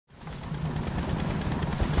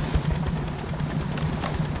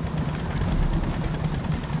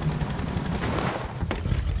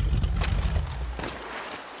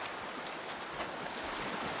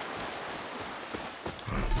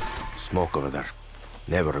smoke over there.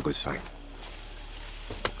 Never a good sign.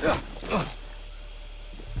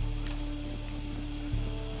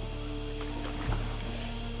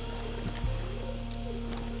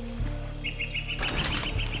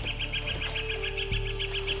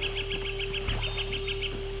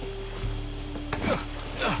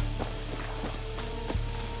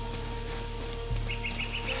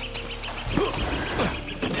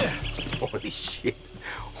 Holy shit.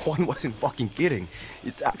 Juan wasn't fucking kidding.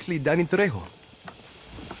 It's actually Danny Trejo.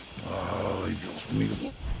 Oh, Dios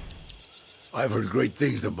mío. I've heard great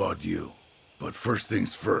things about you. But first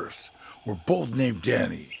things first. We're both named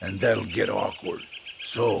Danny, and that'll get awkward.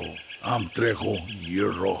 So, I'm Trejo,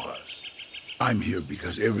 you're Rojas. I'm here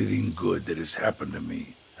because everything good that has happened to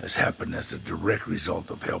me has happened as a direct result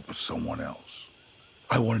of helping someone else.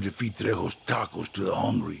 I wanted to feed Trejo's tacos to the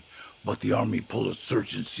hungry, but the army pulled a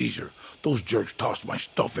search and seizure. Those jerks tossed my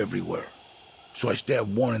stuff everywhere. So I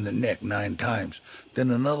stabbed one in the neck 9 times, then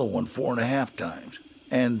another one 4.5 times,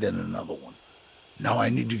 and then another one. Now I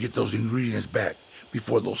need to get those ingredients back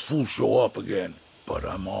before those fools show up again. But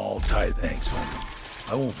I'm all tied, thanks,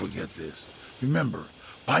 homie. I won't forget this. Remember,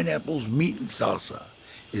 pineapples, meat, and salsa.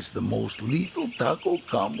 It's the most lethal taco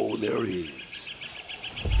combo there is.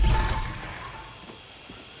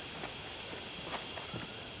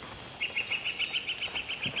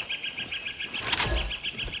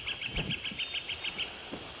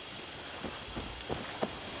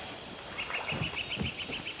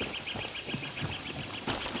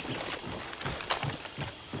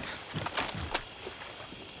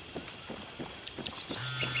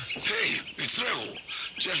 Hey, it's Trejo.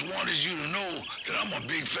 Just wanted you to know that I'm a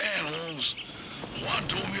big fan, Holmes. Juan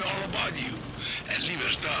told me all about you. And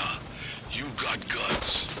Libertad, you got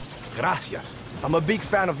guts. Gracias. I'm a big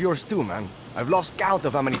fan of yours too, man. I've lost count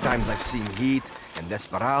of how many times I've seen Heat, and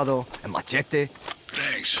Desperado, and Machete.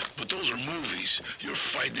 Thanks, but those are movies. You're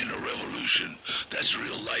fighting in a revolution. That's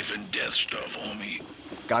real life and death stuff, homie.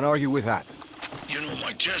 Can't argue with that. You know,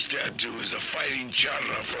 my chest tattoo is a fighting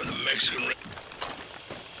charra for the Mexican...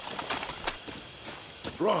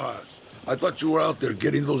 Rojas, I thought you were out there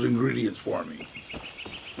getting those ingredients for me.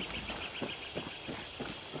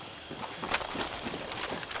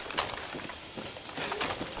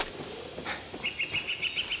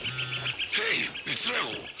 Hey, it's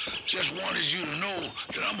Trejo. Just wanted you to know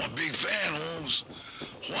that I'm a big fan, Holmes.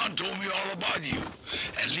 Juan told me all about you.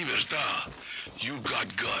 And Libertad, you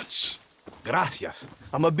got guts. Gracias.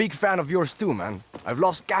 I'm a big fan of yours too, man. I've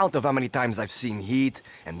lost count of how many times I've seen Heat,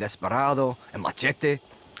 and Desperado, and Machete.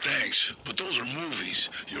 Thanks, but those are movies.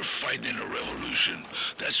 You're fighting in a revolution.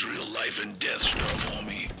 That's real life and death stuff,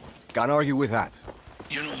 homie. Can't argue with that.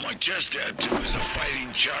 You know, my chest tattoo is a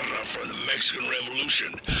fighting charra for the Mexican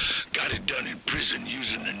Revolution. Got it done in prison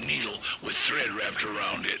using a needle with thread wrapped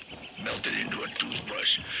around it. Melted into a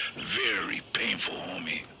toothbrush. Very painful,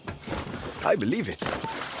 homie. I believe it.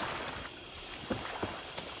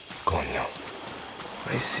 Coño.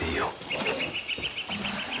 I see you.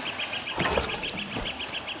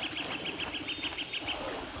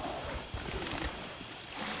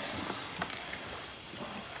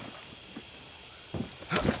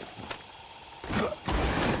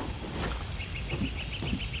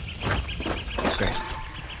 Okay.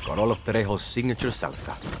 Got all of Trejo's signature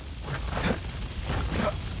salsa.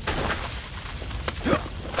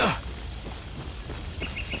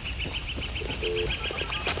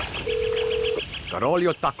 Got all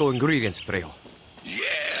your taco ingredients, Trejo. Yeah,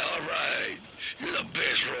 all right. You're the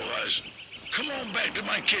best, Rojas. Come on back to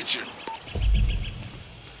my kitchen.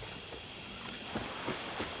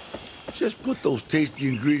 Just put those tasty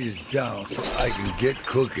ingredients down so I can get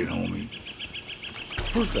cooking, homie.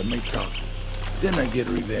 First I make tacos, then I get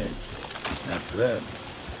revenge. After that,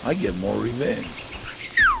 I get more revenge.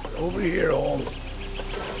 Over here, Holmes.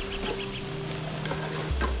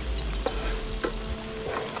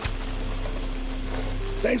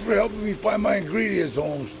 Thanks for helping me find my ingredients,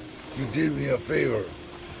 Holmes. You did me a favor.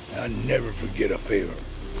 And I never forget a favor.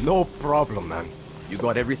 No problem, man. You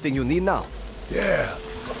got everything you need now. Yeah,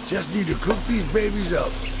 just need to cook these babies up,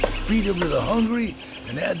 feed them to the hungry,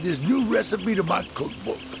 and add this new recipe to my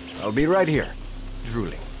cookbook. I'll be right here,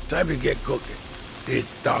 drooling. Time to get cooking.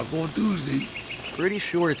 It's Taco Tuesday. Pretty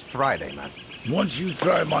sure it's Friday, man. Once you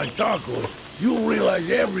try my tacos, you'll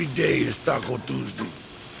realize every day is Taco Tuesday.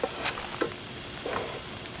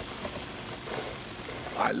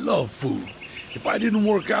 I love food. If I didn't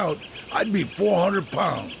work out, I'd be 400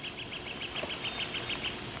 pounds.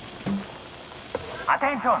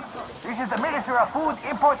 Attention! This is the Ministry of Food,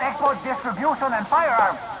 Import-Export, Distribution, and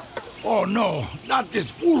Firearms. Oh no, not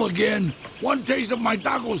this fool again. One taste of my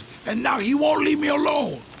tacos, and now he won't leave me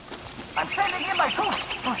alone. my troops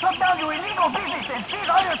to shut down your illegal business and seize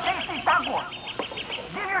all your tasty tacos.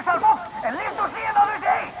 Give yourself up and live to see another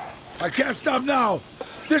day. I can't stop now.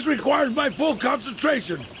 This requires my full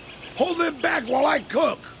concentration. Hold them back while I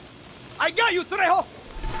cook. I got you, Trejo!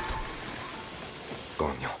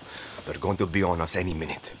 Coño, they're going to be on us any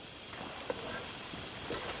minute.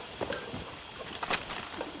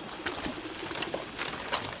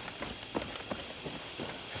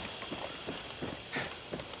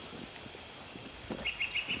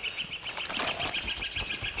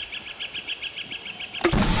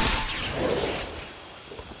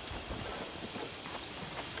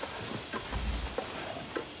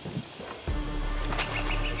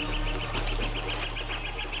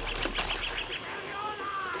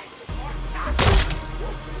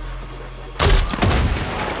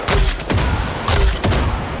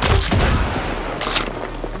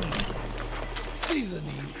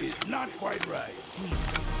 Seasoning is not quite right.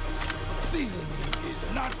 Seasoning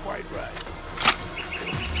is not quite right.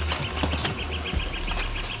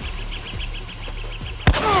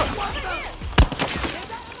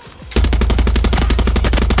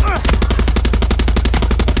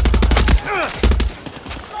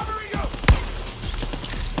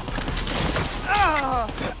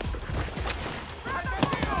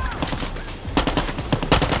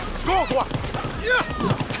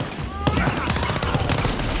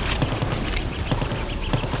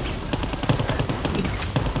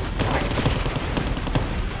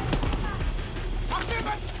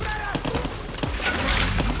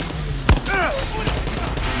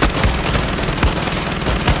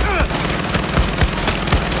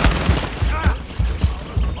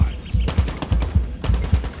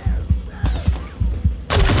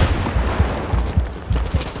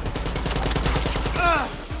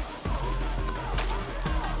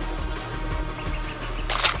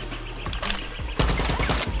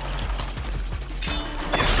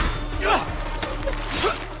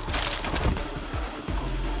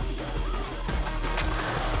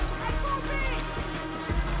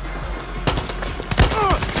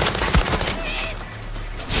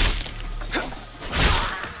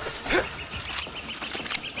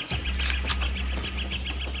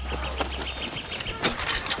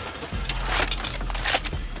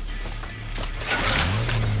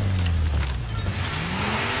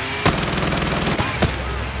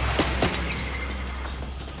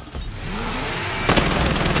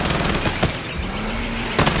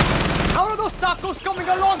 Coming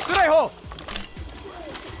along, Trejo!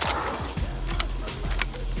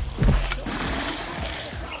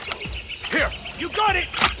 Here, you got it!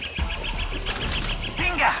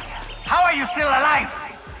 Pinga, how are you still alive?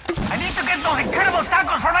 I need to get those incredible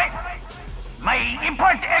tacos for my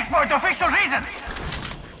import-export official reasons.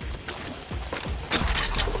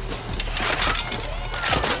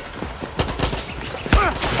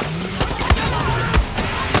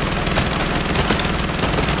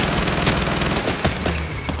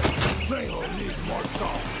 Trejo needs more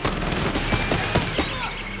salt.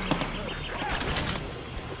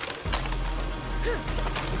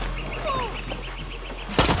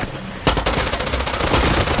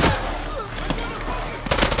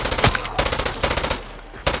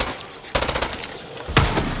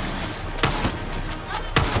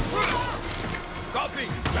 Copy!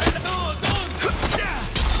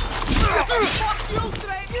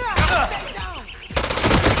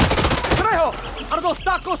 Trejo! Are those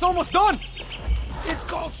tacos almost done? It's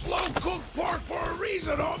called slow-cooked pork for a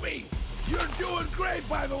reason, homie! You're doing great,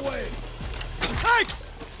 by the way! Thanks!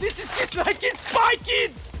 This is just like in Spy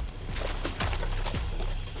Kids!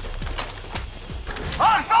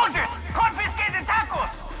 All soldiers, confiscate the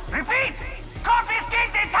tacos! Repeat,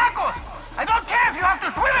 confiscate the tacos! I don't care if you have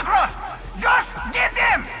to swim across! Just get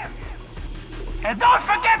them! And don't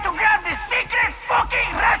forget to grab the secret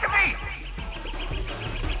fucking recipe!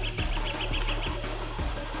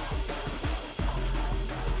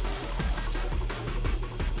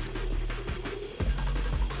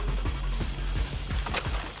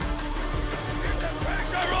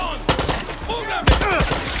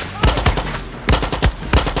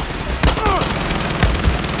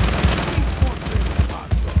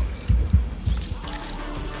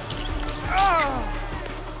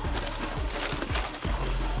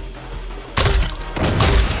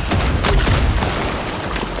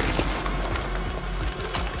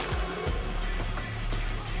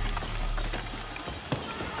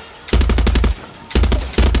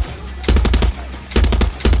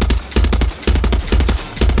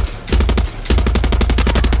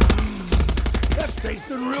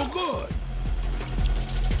 Tasting real good.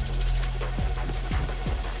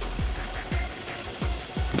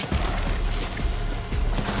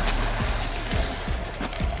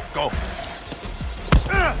 Go.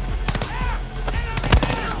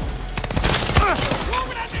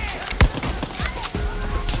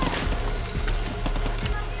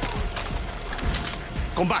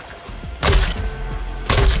 Come back.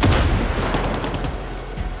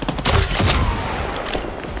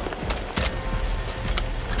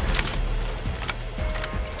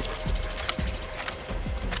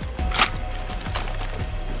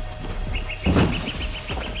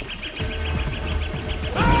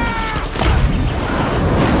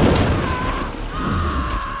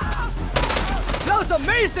 That was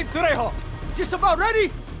amazing, Trejo! Just about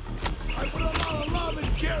ready? I put a lot of love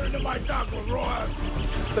and care into my tacos, Rojas.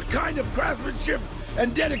 The kind of craftsmanship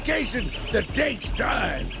and dedication that takes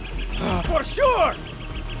time. For sure!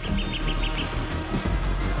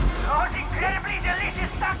 Those incredibly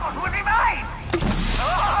delicious tacos will be mine!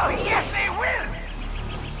 Oh, yes, they will!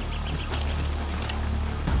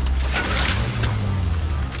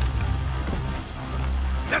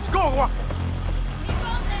 Let's go, Guapo!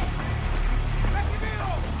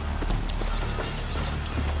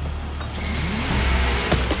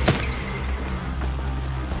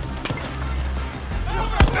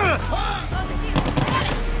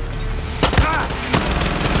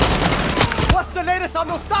 What's the latest on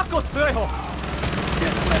those tacos, Trejo?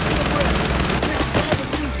 Just let the bread. Mix all the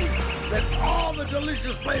juices. Let all the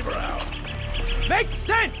delicious flavor out. Makes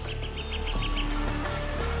sense!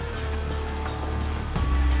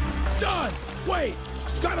 Done! Wait!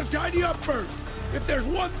 Gotta tidy up first! If there's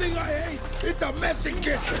one thing I hate, it's a messy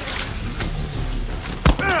kitchen!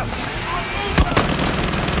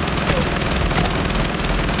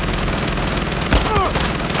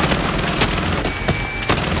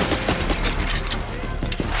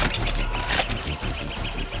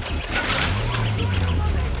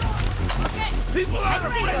 People aren't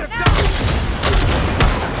afraid of devils!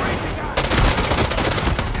 Crazy guy!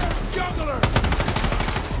 Juggler!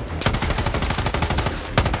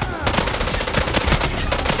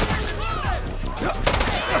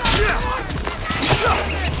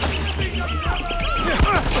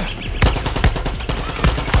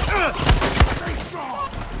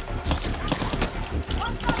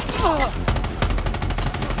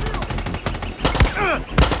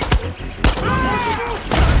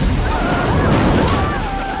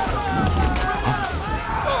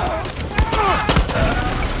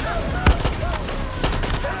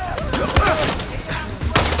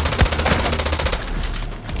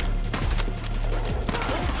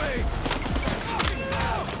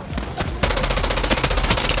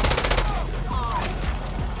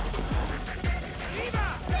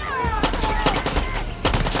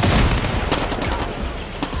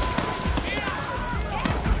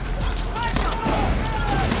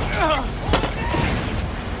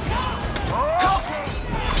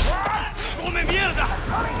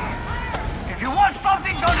 If you want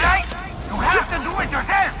something done right, you have to do it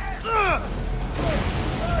yourself!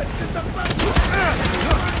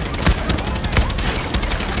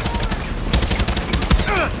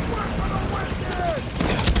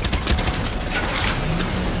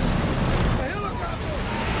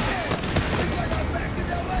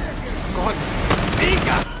 God,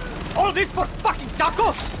 Inga! All this for fucking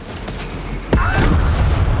tacos?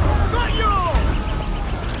 Got you!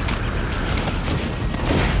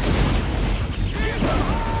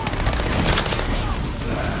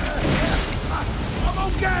 I'm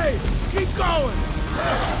okay! Keep going!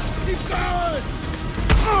 Keep going!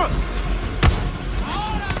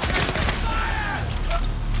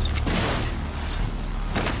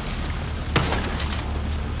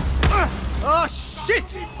 Oh, shit!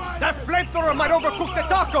 That flamethrower might overcook the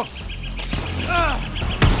tacos!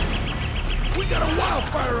 We got a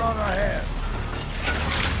wildfire on our hands!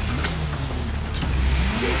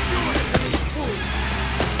 Keep doing it to these fools!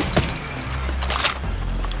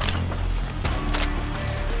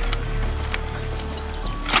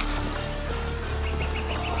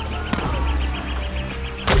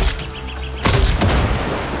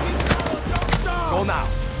 Go now.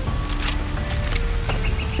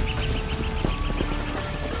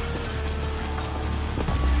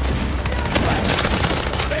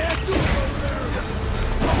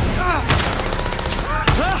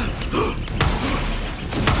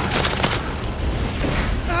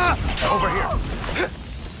 Over here.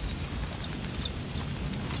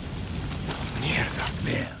 Mierda,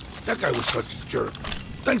 man. That guy was such a jerk.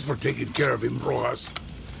 Thanks for taking care of him, Rojas.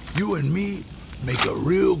 You and me make a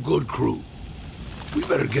real good crew. We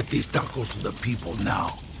better get these tacos to the people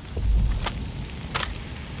now.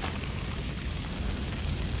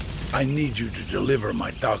 I need you to deliver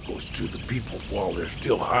my tacos to the people while they're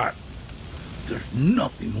still hot. There's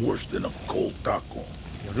nothing worse than a cold taco.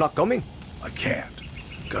 You're not coming? I can't.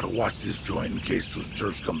 Gotta watch this joint in case those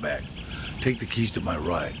jerks come back. Take the keys to my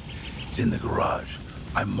ride. It's in the garage.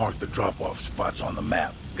 I marked the drop-off spots on the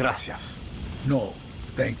map. Gracias. No,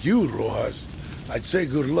 thank you, Rojas. I'd say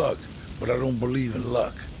good luck, but I don't believe in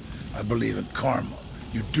luck. I believe in karma.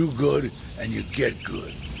 You do good, and you get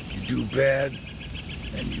good. You do bad,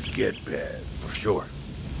 and you get bad. For sure.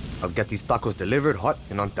 I'll get these tacos delivered hot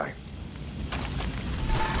and on time.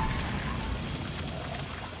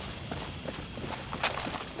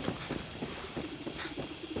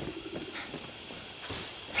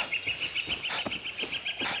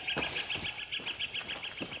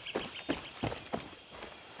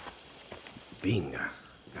 Binga.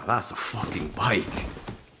 Now that's a fucking bike.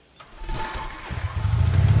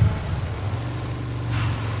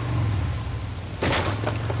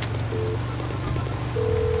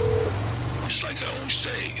 It's like I always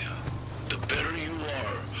say, the better you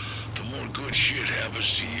are, the more good shit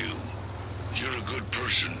happens to you. You're a good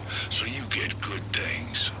person, so you get good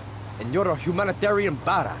things. And you're a humanitarian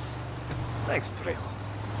badass. Thanks, Trejo.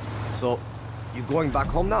 So, you going back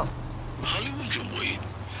home now? Hollywood can wait.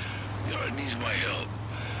 Yard needs my help.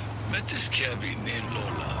 Met this cabbie named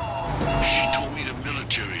Lola. She told me the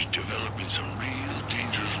military's developing some real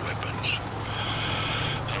dangerous weapons.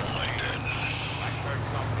 I don't like that.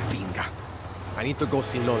 Binga. I need to go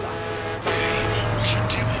see Lola. Hey, we should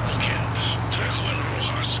team up again. Trejo and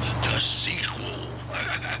Rojas, the sequel.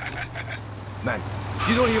 Man,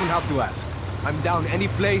 you don't even have to ask. I'm down any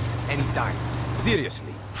place, anytime.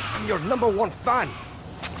 Seriously. I'm your #1 fan.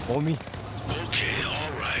 Homie. Okay,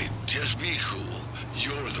 all right. Just be cool.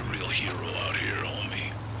 You're the real hero out here,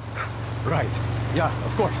 homie. Right. Yeah,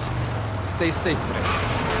 of course. Stay safe,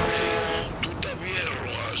 Trejo.